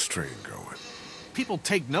getting this train going. People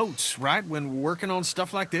take notes, right, when we're working on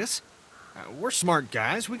stuff like this? We're smart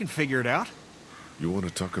guys. We can figure it out. You want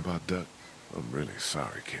to talk about Duck? I'm really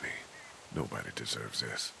sorry, Kenny. Nobody deserves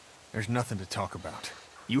this. There's nothing to talk about.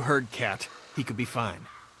 You heard Cat. He could be fine.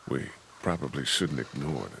 We probably shouldn't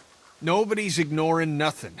ignore it. Nobody's ignoring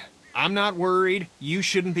nothing. I'm not worried. You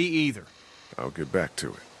shouldn't be either. I'll get back to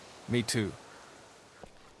it. Me too.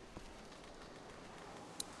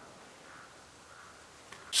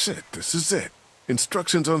 Shit, this is it.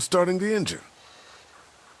 Instructions on starting the engine.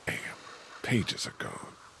 Damn, pages are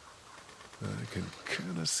gone. I can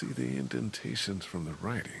kind of see the indentations from the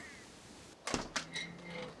writing.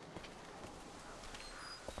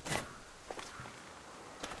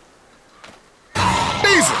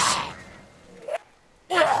 Jesus!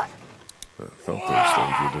 I thought those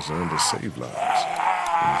things were designed to save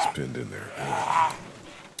lives. He's pinned in there.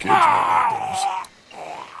 Kids might like those.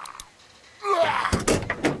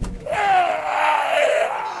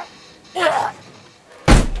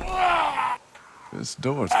 This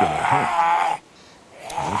door's gonna hurt.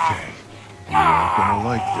 Okay, you aren't gonna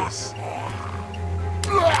like this.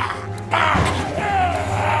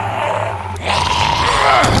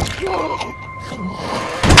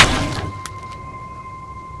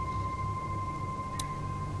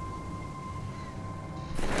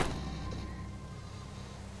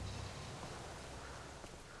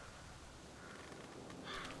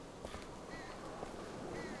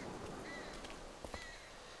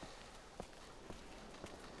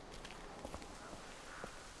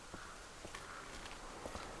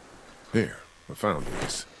 Here, I found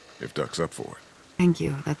these, if Duck's up for it. Thank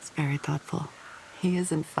you. That's very thoughtful. He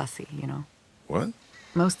isn't fussy, you know. What?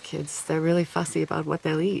 Most kids, they're really fussy about what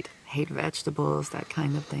they'll eat. Hate vegetables, that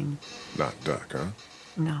kind of thing. Not Duck, huh?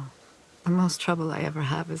 No. The most trouble I ever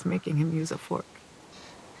have is making him use a fork.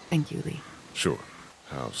 Thank you, Lee. Sure.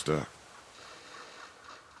 How's Duck?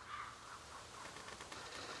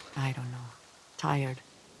 I don't know. Tired.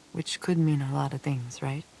 Which could mean a lot of things,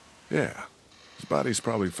 right? Yeah. His body's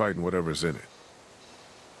probably fighting whatever's in it.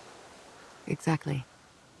 Exactly.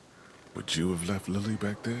 Would you have left Lily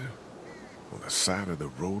back there? On the side of the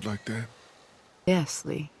road like that? Yes,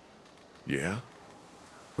 Lee. Yeah?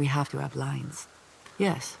 We have to have lines.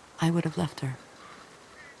 Yes, I would have left her.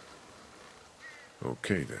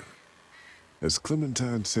 Okay, then. Has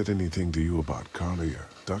Clementine said anything to you about Carly or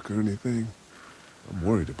Duck or anything? I'm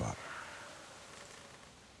worried about her.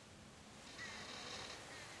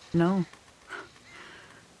 No.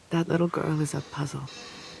 That little girl is a puzzle.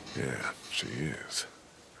 Yeah, she is.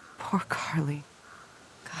 Poor Carly.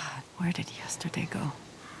 God, where did yesterday go?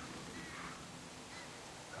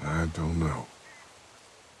 I don't know.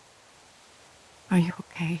 Are you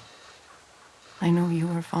okay? I know you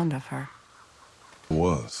were fond of her.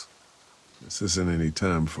 Was. This isn't any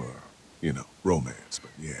time for, romance,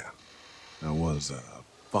 but yeah. I was,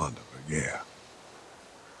 fond of her, yeah.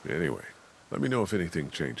 Anyway, let me know if anything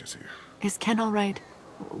changes here. Is Ken all right?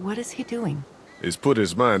 What is he doing? He's put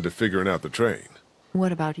his mind to figuring out the train.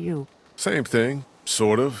 What about you? Same thing,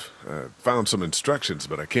 sort of. I found some instructions,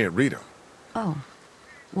 but I can't read them. Oh.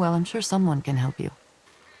 Well, I'm sure someone can help you.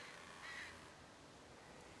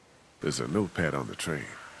 There's a notepad on the train.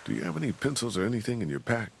 Do you have any pencils or anything in your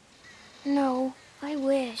pack? No, I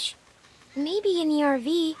wish. Maybe in the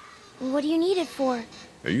RV. What do you need it for?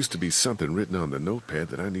 There used to be something written on the notepad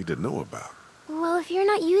that I need to know about. Well, if you're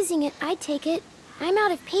not using it, I'd take it. I'm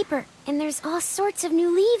out of paper, and there's all sorts of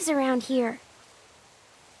new leaves around here.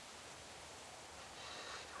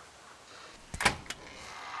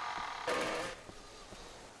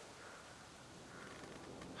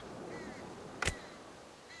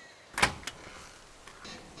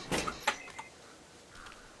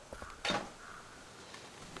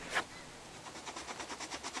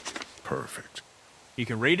 Perfect. You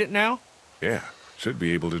can read it now? Yeah, should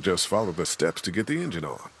be able to just follow the steps to get the engine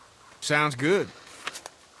on. Sounds good.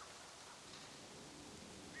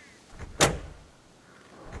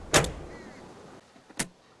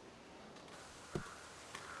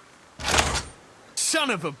 Son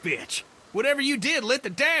of a bitch! Whatever you did lit the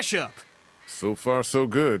dash up. So far, so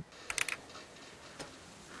good.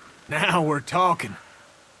 Now we're talking.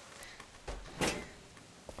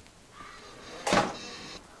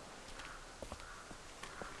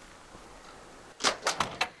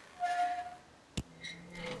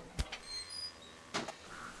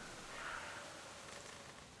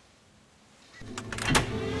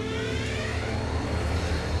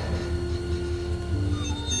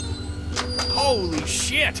 Holy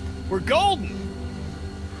shit! We're golden!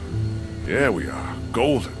 Yeah, we are.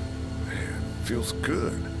 Golden. Man, feels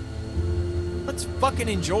good. Let's fucking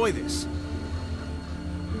enjoy this.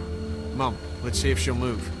 Mom, let's see if she'll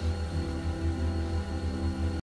move.